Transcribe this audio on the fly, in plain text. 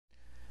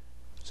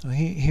So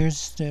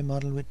here's the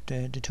model with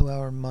the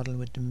 2-hour model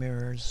with the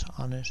mirrors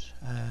on it.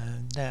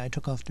 Then I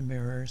took off the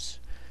mirrors.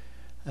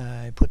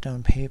 I put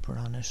down paper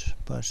on it,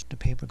 but the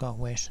paper got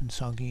wet and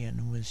soggy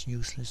and was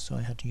useless, so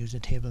I had to use a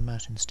table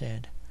mat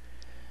instead.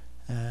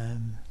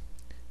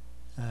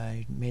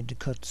 I made the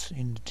cuts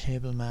in the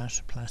table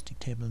mat, plastic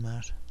table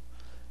mat.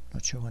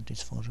 Not sure what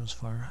this photo's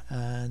for.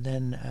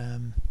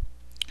 Then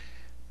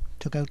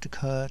took out the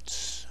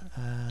cuts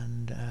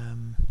and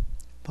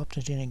popped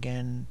it in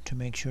again to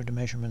make sure the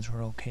measurements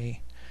were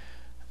okay.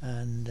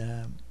 And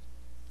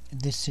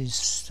this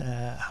is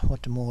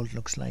what the mold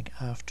looks like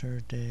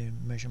after the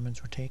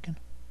measurements were taken.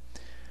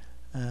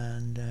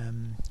 And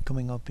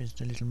coming up is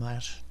the little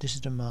mat. This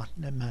is the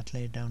mat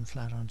laid down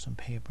flat on some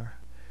paper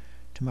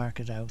to mark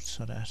it out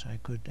so that I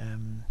could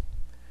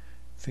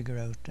figure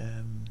out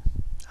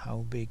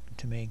how big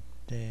to make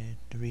the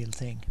real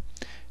thing.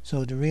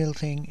 So the real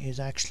thing is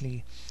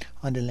actually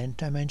on the length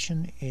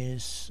dimension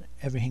is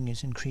everything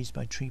is increased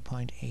by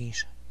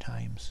 3.8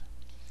 times.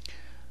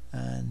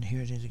 And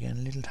here it is again,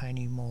 a little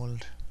tiny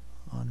mold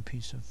on a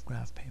piece of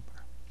graph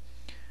paper.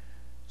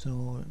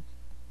 So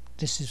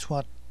this is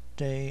what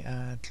the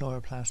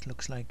chloroplast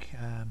looks like.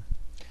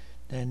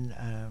 Then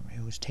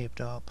it was taped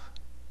up,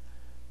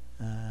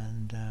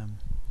 and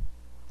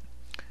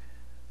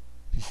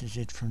this is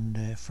it from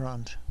the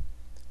front.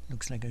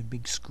 Looks like a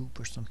big scoop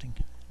or something.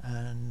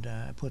 And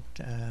I put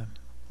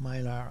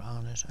mylar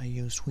on it. I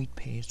used wheat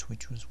paste,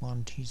 which was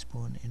 1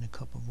 teaspoon in a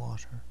cup of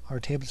water, or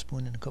a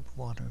tablespoon in a cup of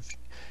water of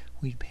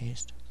wheat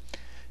paste.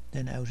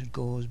 Then out it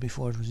goes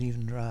before it was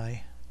even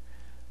dry.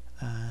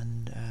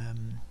 And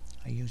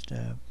I used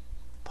a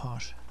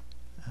pot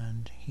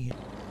and heat.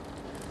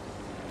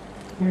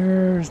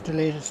 Here's the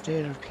latest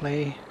state of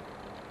play.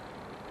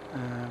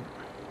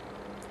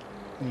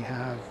 We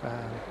have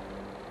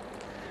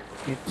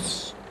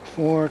it's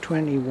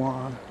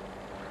 4:21.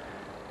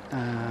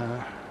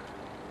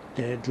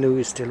 The glue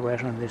is still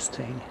wet on this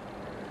thing,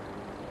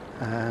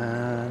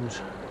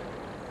 and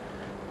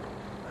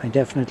I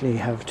definitely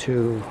have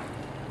to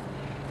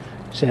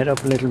set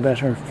up a little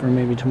better for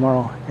maybe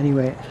tomorrow.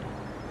 Anyway,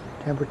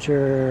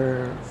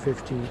 temperature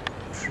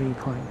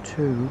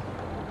 53.2.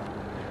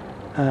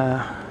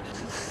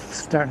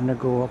 Starting to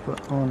go up.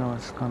 Oh no,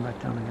 it's gone back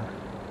down again.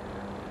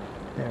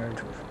 There,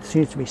 it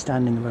seems to be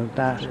standing about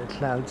that. A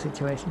cloud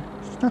situation.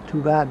 It's not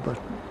too bad, but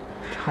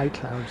high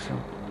clouds, so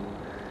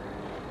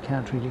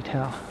can't really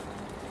tell.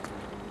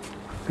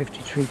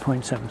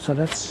 53.7. So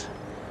that's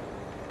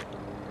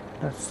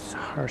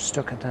her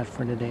stuck at that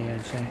for the day,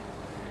 I'd say.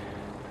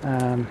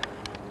 I'll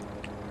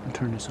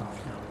turn this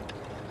off now.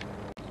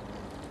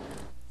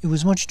 It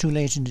was much too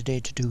late in the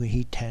day to do a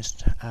heat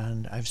test,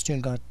 and I've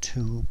still got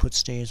to put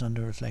stays on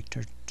the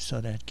reflector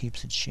so that it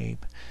keeps its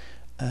shape,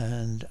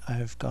 and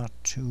I've got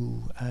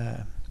to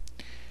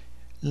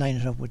line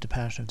it up with the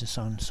path of the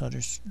sun, so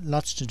there's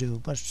lots to do,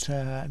 but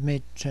I've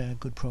made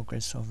good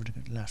progress over the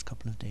last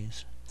couple of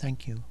days.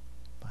 Thank you.